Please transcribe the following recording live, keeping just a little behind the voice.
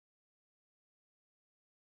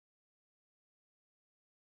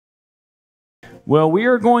Well, we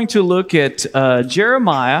are going to look at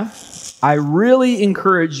Jeremiah. I really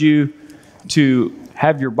encourage you to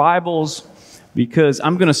have your Bibles because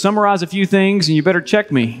I'm going to summarize a few things, and you better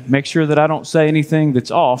check me. Make sure that I don't say anything that's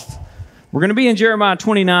off. We're going to be in Jeremiah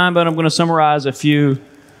 29, but I'm going to summarize a few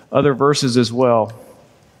other verses as well.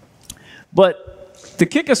 But to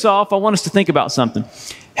kick us off, I want us to think about something.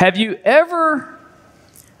 Have you ever,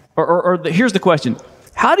 here's the question.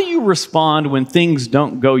 How do you respond when things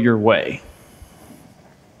don't go your way?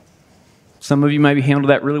 Some of you maybe handle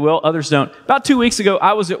that really well, others don't. About 2 weeks ago,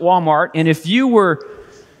 I was at Walmart, and if you were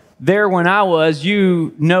there when I was,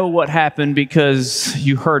 you know what happened because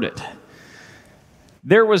you heard it.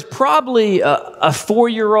 There was probably a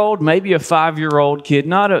 4-year-old, maybe a 5-year-old kid,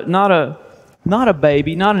 not a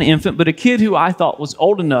baby, not an infant, but a kid who I thought was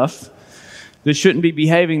old enough that shouldn't be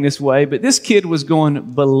behaving this way, but this kid was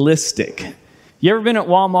going ballistic. You ever been at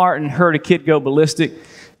Walmart and heard a kid go ballistic?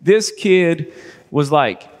 This kid was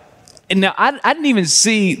like, and now I didn't even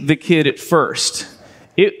see the kid at first.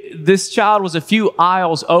 This child was a few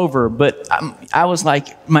aisles over, but I was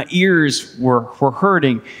like, my ears were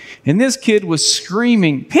hurting. And this kid was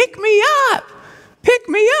screaming, "Pick me up! Pick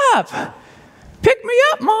me up! Pick me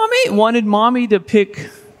up, Mommy!" Wanted Mommy to pick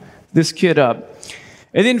this kid up.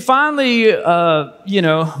 And then finally,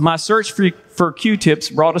 my search for Q-tips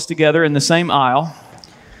brought us together in the same aisle.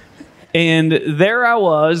 And there I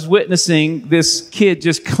was witnessing this kid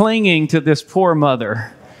just clinging to this poor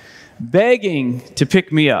mother, begging to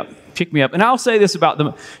pick me up. And I'll say this about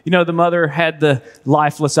the mother had the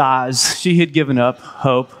lifeless eyes. She had given up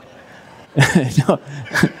hope.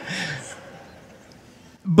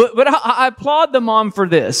 But I applaud the mom for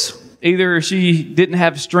this. Either she didn't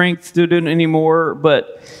have strength to do it anymore,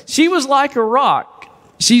 but she was like a rock.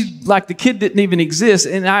 She's like the kid didn't even exist.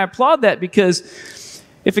 And I applaud that because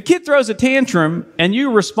if a kid throws a tantrum and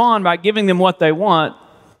you respond by giving them what they want,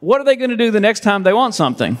 what are they going to do the next time they want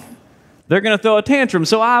something? They're going to throw a tantrum.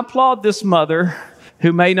 So I applaud this mother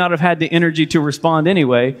who may not have had the energy to respond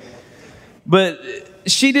anyway, but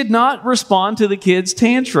she did not respond to the kid's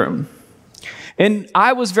tantrum. And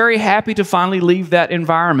I was very happy to finally leave that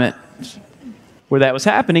environment where that was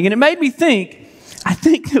happening. And it made me think, I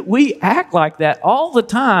think that we act like that all the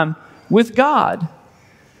time with God.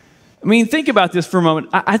 I mean, think about this for a moment.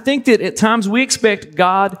 I think that at times we expect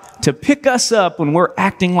God to pick us up when we're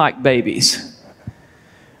acting like babies.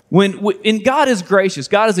 And God is gracious.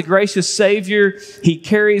 God is a gracious Savior. He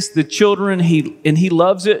carries the children, and He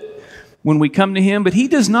loves it when we come to Him. But He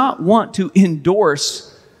does not want to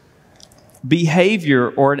endorse behavior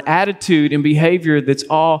or an attitude and behavior that's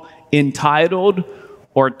all entitled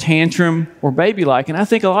or tantrum or baby-like. And I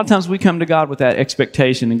think a lot of times we come to God with that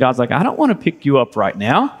expectation, and God's like, I don't want to pick you up right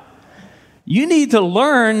now. You need to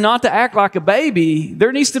learn not to act like a baby.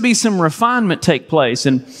 There needs to be some refinement take place.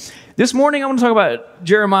 And this morning I want to talk about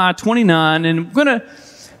Jeremiah 29, and I'm going to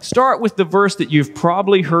start with the verse that you've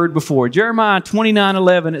probably heard before. Jeremiah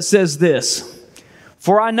 29:11, it says this,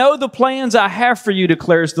 "For I know the plans I have for you,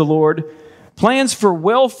 declares the Lord, plans for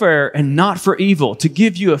welfare and not for evil, to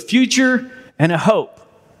give you a future and a hope."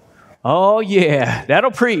 Oh yeah, that'll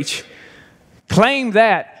preach. Claim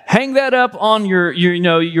that. Hang that up on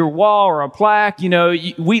your wall or a plaque.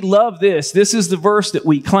 We love this. This is the verse that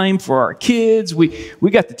we claim for our kids. We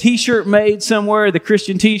got the T-shirt made somewhere, the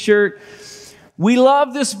Christian T-shirt. We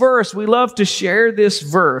love this verse. We love to share this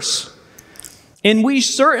verse. And we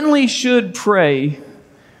certainly should pray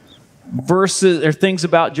verses or things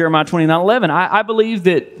about Jeremiah 29:11. I believe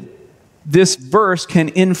that this verse can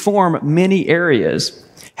inform many areas.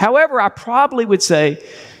 However, I probably would say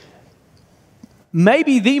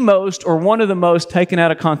maybe the most or one of the most taken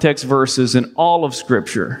out of context verses in all of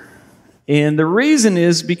Scripture. And the reason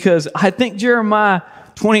is because I think Jeremiah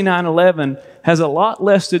 29:11 has a lot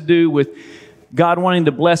less to do with God wanting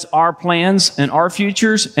to bless our plans and our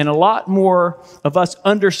futures, and a lot more of us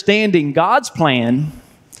understanding God's plan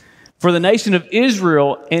for the nation of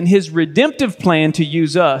Israel and His redemptive plan to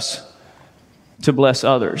use us to bless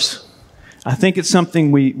others. I think it's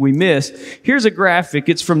something we miss. Here's a graphic.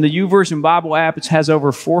 It's from the YouVersion Bible app. It has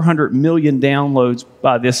over 400 million downloads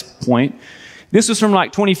by this point. This was from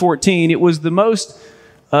like 2014. It was the most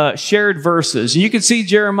shared verses. You can see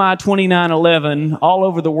Jeremiah 29:11 all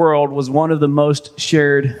over the world was one of the most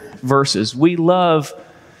shared verses. We love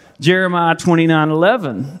Jeremiah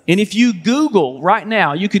 29:11. And if you Google right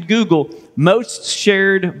now, you could Google most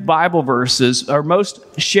shared Bible verses or most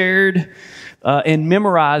shared and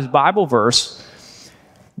memorized Bible verse.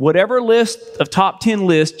 Whatever list of top 10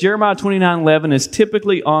 list, Jeremiah 29:11 is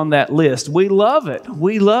typically on that list. We love it.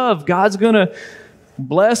 We love God's going to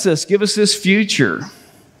bless us, give us this future.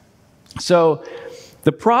 So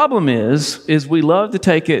the problem is we love to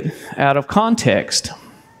take it out of context.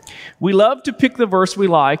 We love to pick the verse we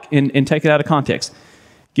like and take it out of context.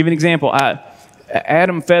 Give an example.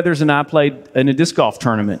 Adam Feathers and I played in a disc golf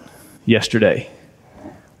tournament yesterday.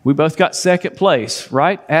 We both got second place,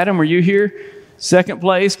 right? Adam, were you here? Second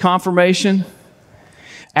place, confirmation.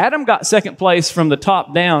 Adam got second place from the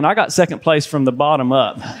top down. I got second place from the bottom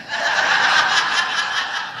up.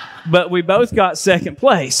 But we both got second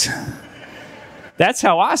place. That's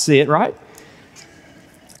how I see it, right?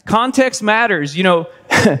 Context matters. You know,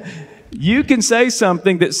 you can say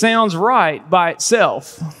something that sounds right by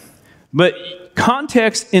itself, but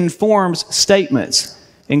context informs statements.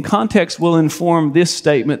 And context will inform this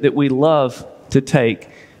statement that we love to take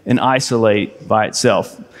and isolate by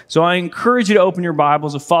itself. So I encourage you to open your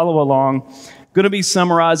Bibles and follow along. I'm going to be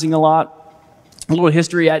summarizing a lot. A little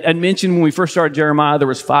history. I mentioned when we first started Jeremiah, there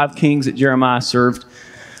was 5 kings that Jeremiah served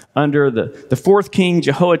under. The fourth king,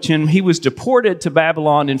 Jehoiachin, he was deported to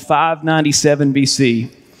Babylon in 597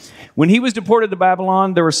 BC. When he was deported to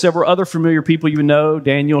Babylon, there were several other familiar people you know,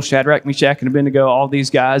 Daniel, Shadrach, Meshach, and Abednego, all these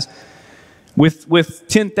guys, with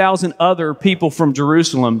 10,000 other people from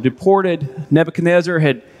Jerusalem. Deported, Nebuchadnezzar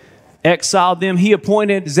had exiled them. He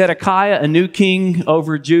appointed Zedekiah, a new king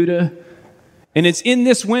over Judah. And it's in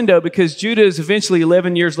this window because Judah is eventually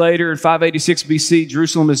 11 years later, in 586 BC,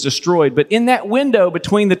 Jerusalem is destroyed. But in that window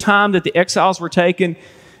between the time that the exiles were taken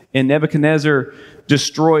and Nebuchadnezzar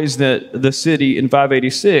destroys the city in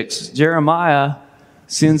 586, Jeremiah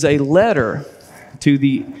sends a letter to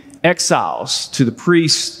the exiles, to the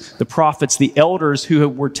priests, the prophets, the elders who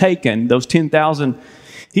were taken, those 10,000.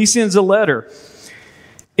 He sends a letter.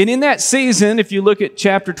 And in that season, if you look at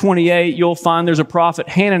chapter 28, you'll find there's a prophet,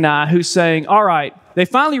 Hananiah, who's saying, all right, they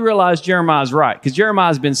finally realized Jeremiah's right, because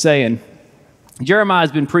Jeremiah's been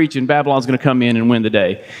preaching, Babylon's going to come in and win the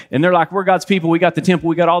day. And they're like, we're God's people, we got the temple,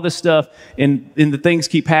 we got all this stuff, and the things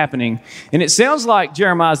keep happening. And it sounds like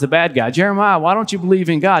Jeremiah's the bad guy. Jeremiah, why don't you believe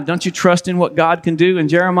in God? Don't you trust in what God can do? And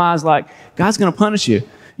Jeremiah's like, God's going to punish you.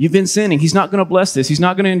 You've been sinning. He's not going to bless this. He's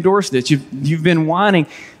not going to endorse this. You've been whining.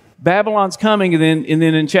 Babylon's coming, and then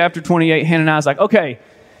in chapter 28, Hananiah's like, okay,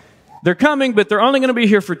 they're coming, but they're only going to be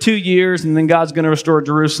here for 2 years, and then God's going to restore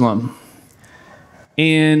Jerusalem.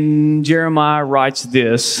 And Jeremiah writes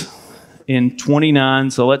this in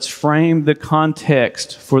 29. So let's frame the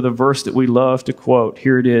context for the verse that we love to quote.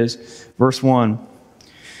 Here it is, verse 1.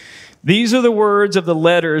 These are the words of the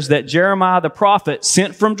letters that Jeremiah the prophet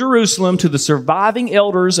sent from Jerusalem to the surviving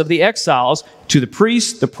elders of the exiles, to the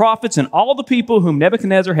priests, the prophets, and all the people whom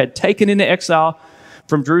Nebuchadnezzar had taken into exile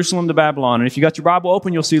from Jerusalem to Babylon. And if you got your Bible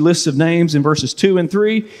open, you'll see lists of names in verses 2 and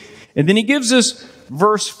 3. And then he gives us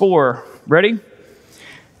verse 4. Ready?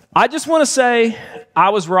 I just want to say I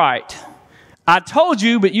was right. I told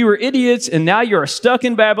you, but you were idiots, and now you're stuck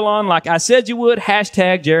in Babylon like I said you would.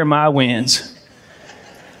 Hashtag Jeremiah wins.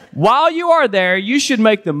 While you are there, you should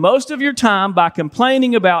make the most of your time by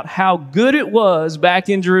complaining about how good it was back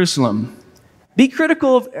in Jerusalem. Be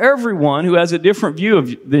critical of everyone who has a different view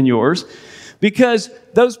than yours, because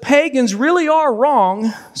those pagans really are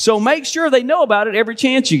wrong, so make sure they know about it every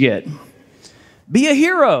chance you get. Be a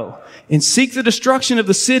hero and seek the destruction of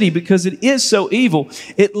the city because it is so evil.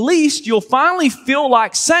 At least you'll finally feel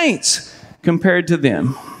like saints compared to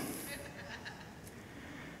them.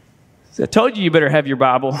 I told you better have your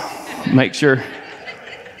Bible. Make sure.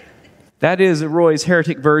 That is Roy's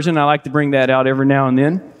heretic version. I like to bring that out every now and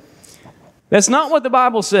then. That's not what the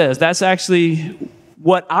Bible says. That's actually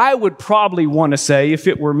what I would probably want to say if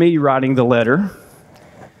it were me writing the letter.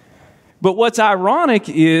 But what's ironic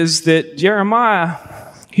is that Jeremiah,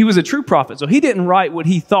 he was a true prophet, so he didn't write what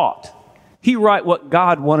he thought. He wrote what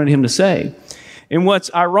God wanted him to say. And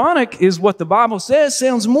what's ironic is what the Bible says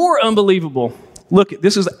sounds more unbelievable. Look,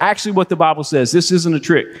 this is actually what the Bible says. This isn't a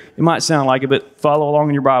trick. It might sound like it, but follow along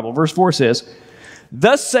in your Bible. Verse 4 says,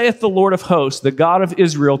 Thus saith the Lord of hosts, the God of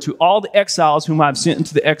Israel, to all the exiles whom I have sent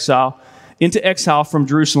into exile from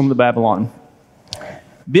Jerusalem to Babylon.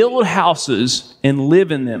 Build houses and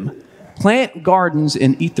live in them. Plant gardens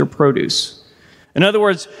and eat their produce. In other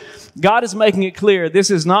words, God is making it clear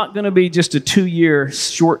this is not going to be just a 2-year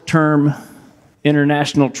short-term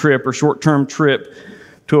international trip or short-term trip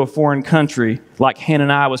to a foreign country like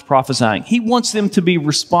Hananiah was prophesying. He wants them to be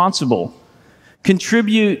responsible,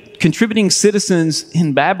 contributing citizens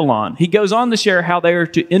in Babylon. He goes on to share how they are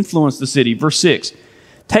to influence the city. Verse 6,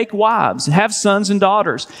 take wives, have sons and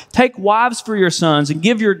daughters. Take wives for your sons and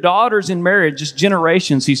give your daughters in marriage, just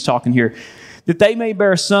generations he's talking here, that they may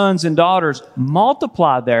bear sons and daughters.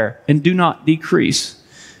 Multiply there and do not decrease.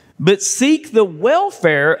 but seek the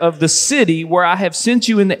welfare of the city where I have sent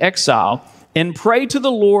you into exile, and pray to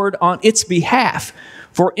the Lord on its behalf,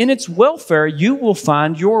 for in its welfare you will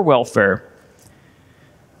find your welfare.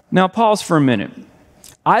 Now pause for a minute.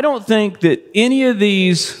 I don't think that any of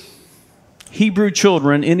these Hebrew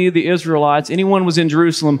children, any of the Israelites, anyone was in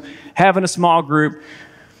Jerusalem having a small group,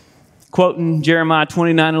 quoting Jeremiah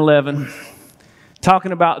 29:11,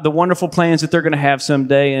 talking about the wonderful plans that they're going to have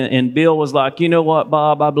someday. And Bill was like, you know what,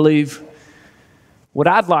 Bob, I believe what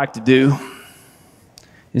I'd like to do,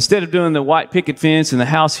 instead of doing the white picket fence and the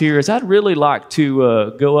house here, is I'd really like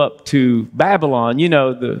to go up to Babylon, you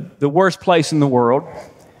know, the worst place in the world,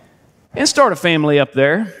 and start a family up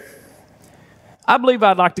there. I believe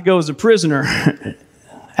I'd like to go as a prisoner.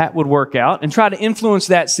 That would work out, and try to influence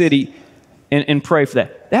that city and pray for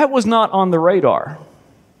that. That was not on the radar.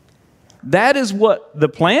 That is what the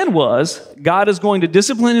plan was. God is going to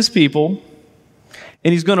discipline his people,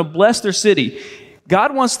 and he's going to bless their city.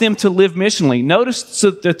 God wants them to live missionally. Notice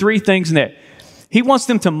the three things in that. He wants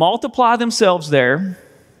them to multiply themselves there.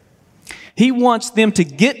 He wants them to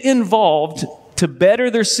get involved to better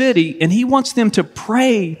their city, and he wants them to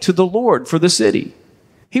pray to the Lord for the city.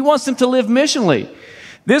 He wants them to live missionally.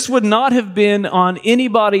 This would not have been on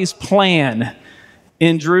anybody's plan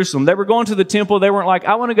in Jerusalem. They were going to the temple. They weren't like,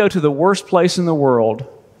 I want to go to the worst place in the world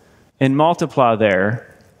and multiply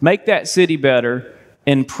there, make that city better,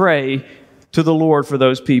 and pray to the Lord for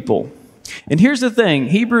those people. And here's the thing.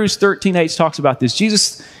 Hebrews 13:8 talks about this.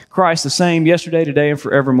 Jesus Christ the same yesterday, today, and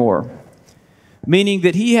forevermore. Meaning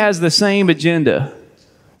that he has the same agenda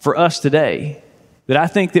for us today. That I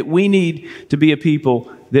think that we need to be a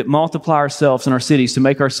people that multiply ourselves in our cities, to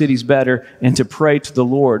make our cities better, and to pray to the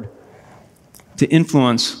Lord to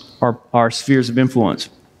influence our spheres of influence.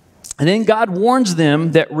 And then God warns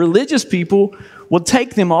them that religious people will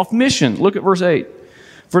take them off mission. Look at verse 8.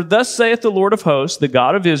 For thus saith the Lord of hosts, the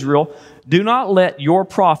God of Israel, do not let your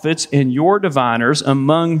prophets and your diviners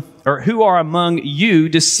who are among you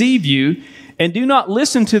deceive you, and do not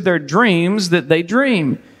listen to their dreams that they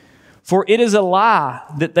dream. For it is a lie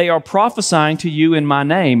that they are prophesying to you in my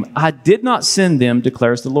name. I did not send them,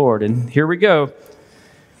 declares the Lord. And here we go.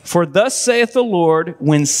 For thus saith the Lord,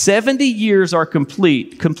 when 70 years are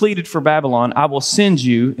completed for Babylon, I will send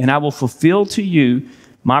you, and I will fulfill to you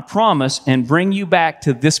my promise, and bring you back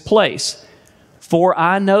to this place. For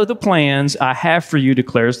I know the plans I have for you,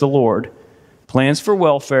 declares the Lord. Plans for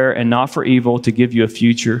welfare and not for evil, to give you a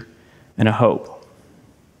future and a hope.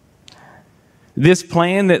 This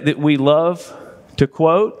plan that we love to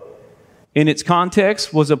quote, in its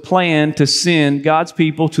context, was a plan to send God's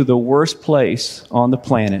people to the worst place on the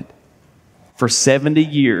planet for 70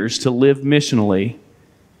 years to live missionally,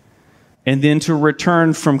 and then to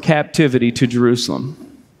return from captivity to Jerusalem.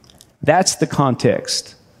 That's the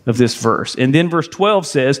context of this verse. And then verse 12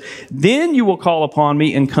 says, then you will call upon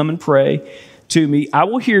me and come and pray to me. I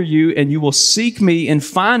will hear you, and you will seek me and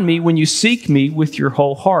find me when you seek me with your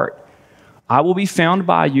whole heart. I will be found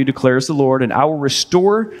by you, declares the Lord, and I will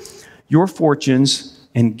restore your fortunes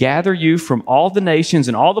and gather you from all the nations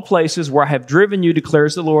and all the places where I have driven you,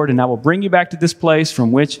 declares the Lord, and I will bring you back to this place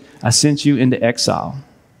from which I sent you into exile.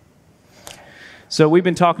 So we've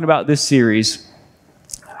been talking about this series.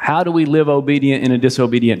 How do we live obedient in a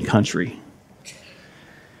disobedient country?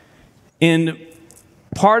 And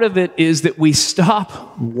part of it is that we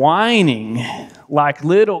stop whining like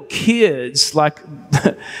little kids, like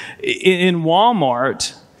in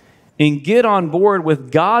Walmart, and get on board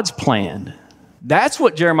with God's plan. That's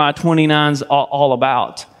what Jeremiah 29 is all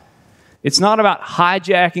about. It's not about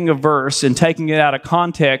hijacking a verse and taking it out of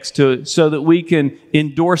context so that we can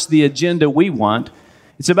endorse the agenda we want.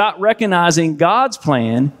 It's about recognizing God's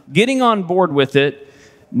plan, getting on board with it,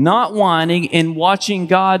 not whining, and watching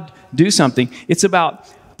God do something. It's about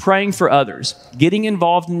praying for others, getting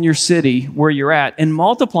involved in your city where you're at, and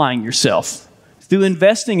multiplying yourself through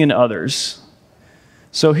investing in others.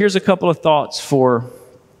 So here's a couple of thoughts for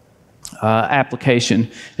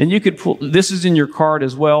application. And you could pull, this is in your card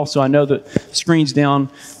as well, so I know the screen's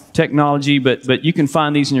down, technology, but you can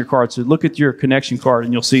find these in your card. So look at your connection card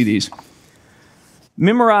and you'll see these.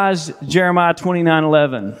 Memorize Jeremiah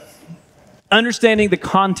 29:11. Understanding the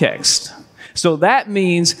context. So that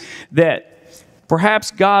means that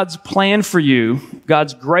perhaps God's plan for you,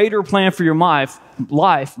 God's greater plan for your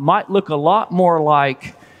life might look a lot more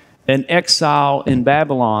like an exile in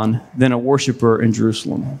Babylon than a worshiper in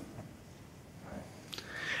Jerusalem.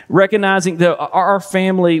 Recognizing that our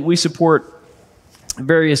family, we support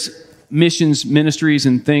various missions, ministries,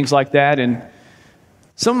 and things like that. And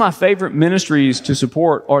some of my favorite ministries to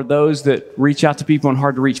support are those that reach out to people in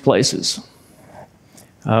hard-to-reach places.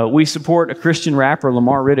 We support a Christian rapper,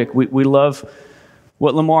 Lamar Riddick. We love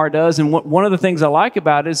what Lamar does. And one of the things I like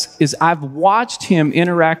about it is I've watched him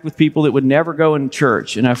interact with people that would never go in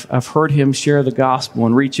church. And I've heard him share the gospel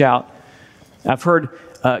and reach out. I've heard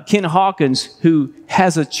Ken Hawkins, who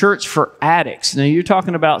has a church for addicts. Now, you're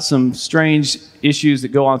talking about some strange issues that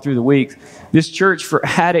go on through the week. This church for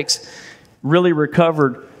addicts really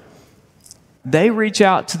recovered. They reach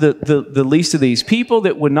out to the least of these people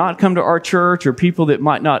that would not come to our church, or people that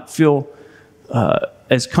might not feel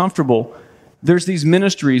as comfortable. There's these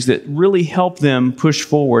ministries that really help them push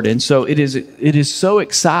forward. And so it is so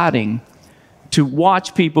exciting to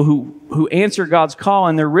watch people who answer God's call,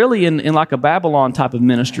 and they're really in like a Babylon type of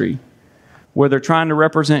ministry, where they're trying to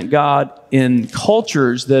represent God in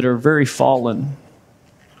cultures that are very fallen.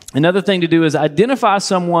 Another thing to do is identify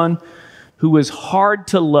someone who is hard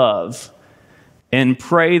to love and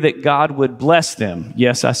pray that God would bless them.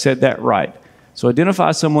 Yes, I said that right. So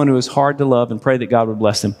identify someone who is hard to love and pray that God would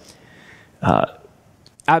bless them.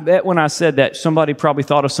 I bet when I said that, somebody probably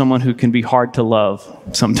thought of someone who can be hard to love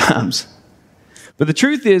sometimes. But the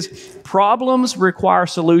truth is, problems require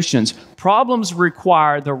solutions. Problems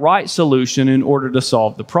require the right solution in order to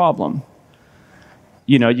solve the problem.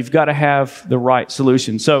 You know, you've got to have the right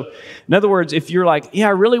solution. So, in other words, if you're like, yeah,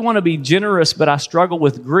 I really want to be generous, but I struggle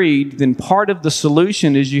with greed, then part of the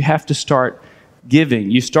solution is you have to start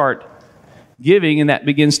giving. You start giving, and that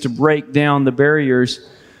begins to break down the barriers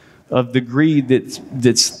of the greed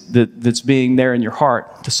that's being there in your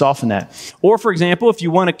heart, to soften that. Or, for example, if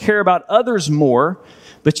you want to care about others more,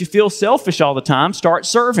 but you feel selfish all the time, start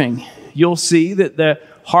serving. You'll see that the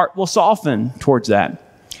heart will soften towards that.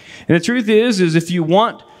 And the truth is if you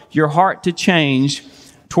want your heart to change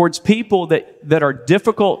towards people that are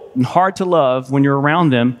difficult and hard to love when you're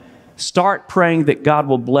around them, start praying that God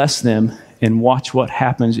will bless them, and watch what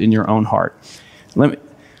happens in your own heart.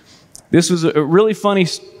 This was a really funny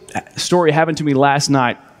story happened to me last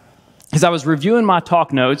night, as I was reviewing my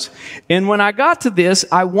talk notes. And when I got to this,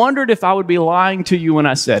 I wondered if I would be lying to you when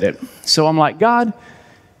I said it. So I'm like, God,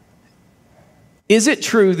 is it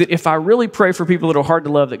true that if I really pray for people that are hard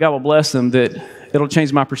to love, that God will bless them, that it'll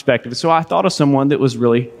change my perspective? So I thought of someone that was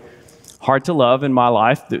really hard to love in my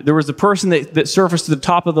life. There was a person that surfaced to the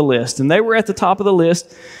top of the list, and they were at the top of the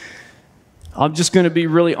list. I'm just going to be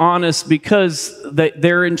really honest, because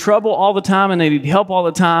they're in trouble all the time, and they need help all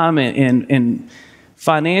the time, and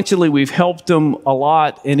financially we've helped them a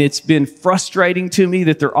lot, and it's been frustrating to me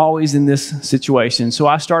that they're always in this situation. So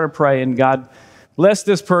I started praying, God, bless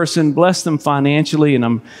this person, bless them financially, and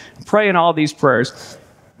I'm praying all these prayers.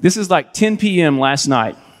 This is like 10 p.m. last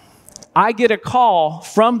night. I get a call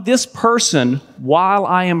from this person while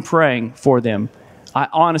I am praying for them.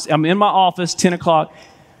 I'm in my office, 10 o'clock,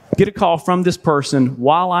 get a call from this person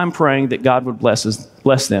while I'm praying that God would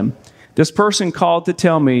bless them. This person called to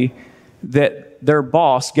tell me that their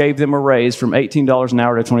boss gave them a raise from $18 an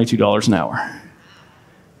hour to $22 an hour.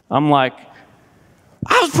 I'm like,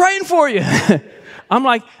 I was praying for you. I'm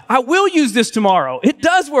like, I will use this tomorrow. It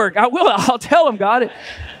does work. I'll tell them, God.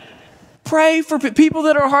 Pray for people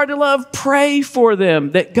that are hard to love. Pray for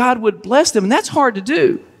them, that God would bless them. And that's hard to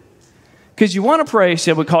do, because you want to pray,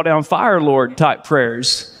 shall we call down fire, Lord, type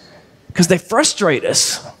prayers, because they frustrate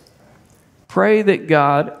us. Pray that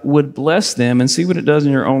God would bless them, and see what it does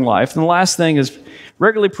in your own life. And the last thing is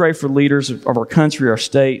regularly pray for leaders of our country, our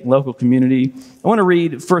state, local community. I want to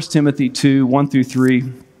read 1 Timothy 2, 1 through 3. I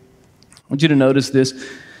want you to notice this.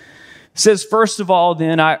 It says, first of all,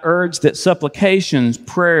 then, I urge that supplications,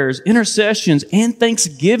 prayers, intercessions, and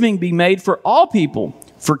thanksgiving be made for all people,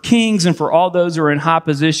 for kings and for all those who are in high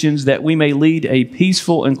positions, that we may lead a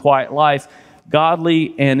peaceful and quiet life,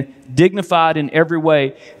 godly and dignified in every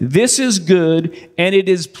way. This is good, and it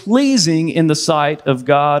is pleasing in the sight of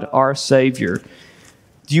God our Savior.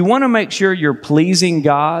 Do you want to make sure you're pleasing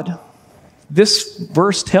God? This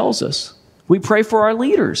verse tells us. We pray for our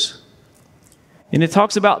leaders. And it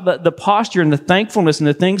talks about the posture and the thankfulness and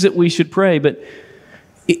the things that we should pray. But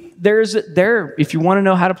if you want to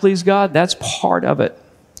know how to please God, that's part of it.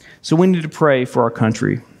 So we need to pray for our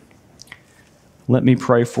country. Let me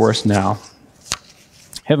pray for us now.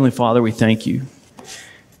 Heavenly Father, we thank you.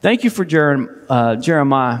 Thank you for Jeremiah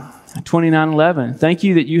 29:11. Thank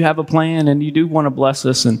you that you have a plan and you do want to bless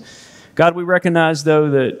us. And God, we recognize, though,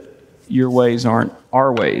 that your ways aren't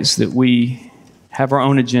our ways, that we have our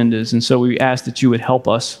own agendas. And so we ask that you would help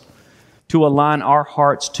us to align our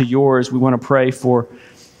hearts to yours. We want to pray for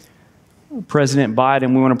President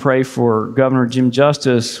Biden. We want to pray for Governor Jim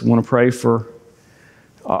Justice. We want to pray for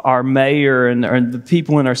our mayor and the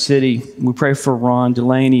people in our city. We pray for Ron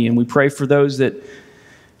Delaney, and we pray for those that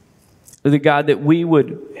the God, that we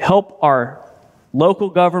would help our local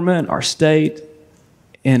government, our state,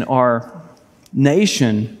 and our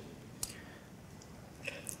nation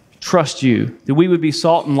trust you, that we would be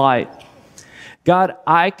salt and light. God,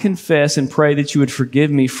 I confess and pray that you would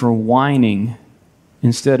forgive me for whining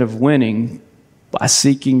instead of winning by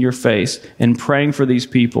seeking your face and praying for these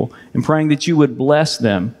people and praying that you would bless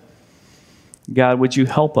them. God, would you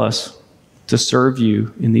help us to serve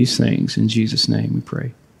you in these things? In Jesus' name we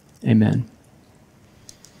pray. Amen.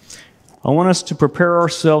 I want us to prepare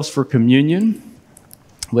ourselves for communion.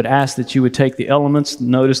 I would ask that you would take the elements.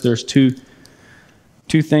 Notice there's two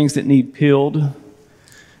things that need peeled.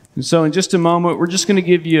 And so in just a moment, we're just going to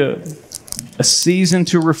give you a season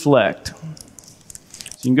to reflect. So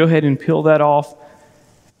you can go ahead and peel that off.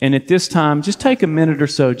 And at this time, just take a minute or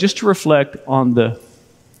so just to reflect on the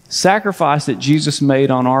sacrifice that Jesus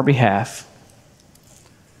made on our behalf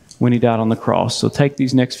when he died on the cross. So take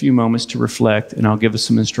these next few moments to reflect, and I'll give us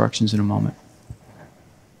some instructions in a moment.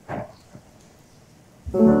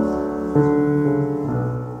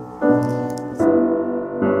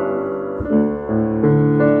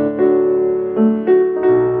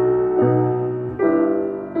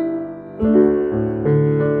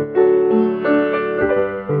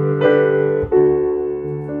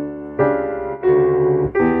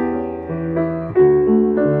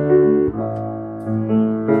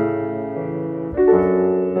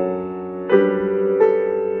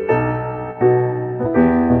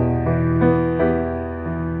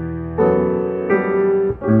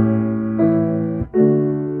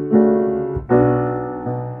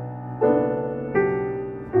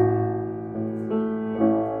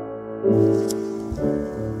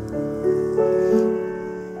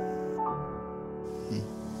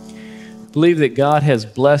 Believe that God has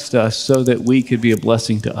blessed us so that we could be a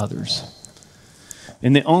blessing to others.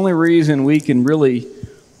 And the only reason we can really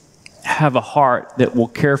have a heart that will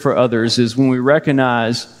care for others is when we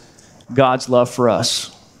recognize God's love for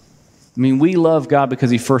us. I mean, we love God because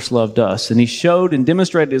he first loved us, and he showed and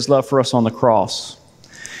demonstrated his love for us on the cross.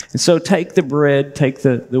 And so take the bread, take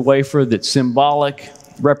the wafer that's symbolic,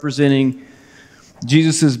 representing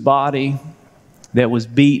Jesus' body that was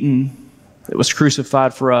beaten, that was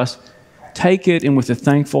crucified for us. Take it, and with a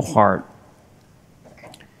thankful heart,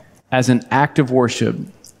 as an act of worship,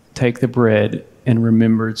 take the bread in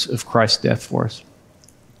remembrance of Christ's death for us.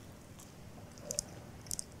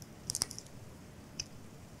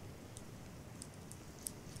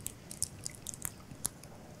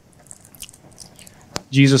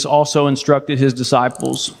 Jesus also instructed his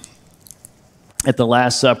disciples at the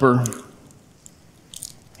Last Supper.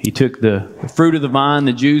 He took the fruit of the vine,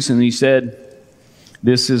 the juice, and he said,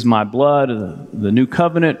 "This is my blood, the new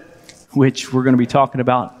covenant," which we're going to be talking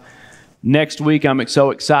about next week. I'm so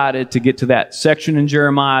excited to get to that section in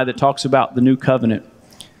Jeremiah that talks about the new covenant.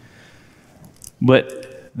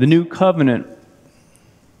 But the new covenant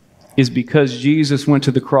is because Jesus went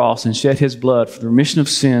to the cross and shed his blood for the remission of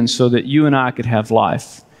sins so that you and I could have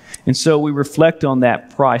life. And so we reflect on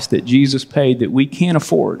that price that Jesus paid that we can't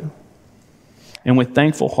afford. And with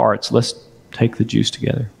thankful hearts, let's take the juice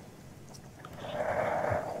together.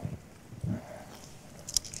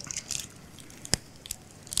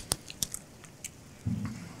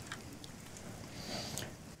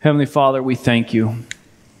 Heavenly Father, we thank you.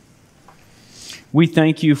 We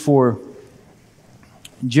thank you for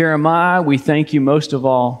Jeremiah. We thank you most of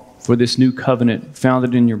all for this new covenant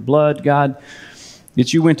founded in your blood, God,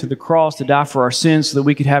 that you went to the cross to die for our sins so that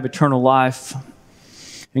we could have eternal life.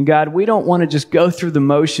 And God, we don't want to just go through the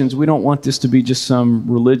motions. We don't want this to be just some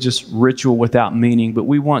religious ritual without meaning, but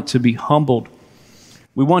we want to be humbled.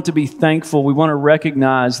 We want to be thankful. We want to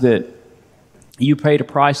recognize that you paid a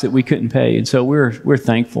price that we couldn't pay, and so we're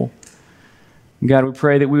thankful. And God, we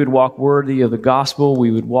pray that we would walk worthy of the gospel, we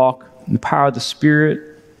would walk in the power of the Spirit,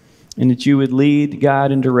 and that you would lead,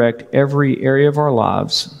 guide, and direct every area of our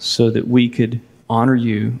lives so that we could honor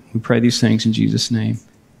you. We pray these things in Jesus' name.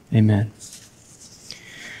 Amen.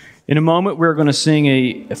 In a moment, we're going to sing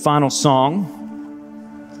a final song.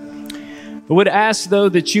 I would ask, though,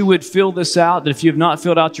 that you would fill this out, that if you have not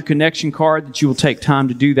filled out your connection card, that you will take time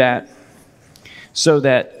to do that, so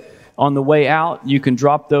that on the way out, you can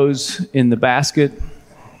drop those in the basket.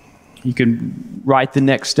 You can write the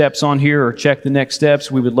next steps on here or check the next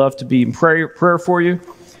steps. We would love to be in prayer for you.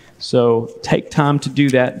 So take time to do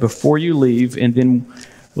that before you leave, and then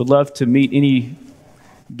would love to meet any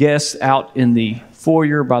guests out in the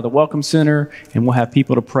foyer by the Welcome Center, and we'll have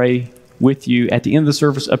people to pray with you at the end of the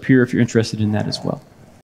service up here if you're interested in that as well.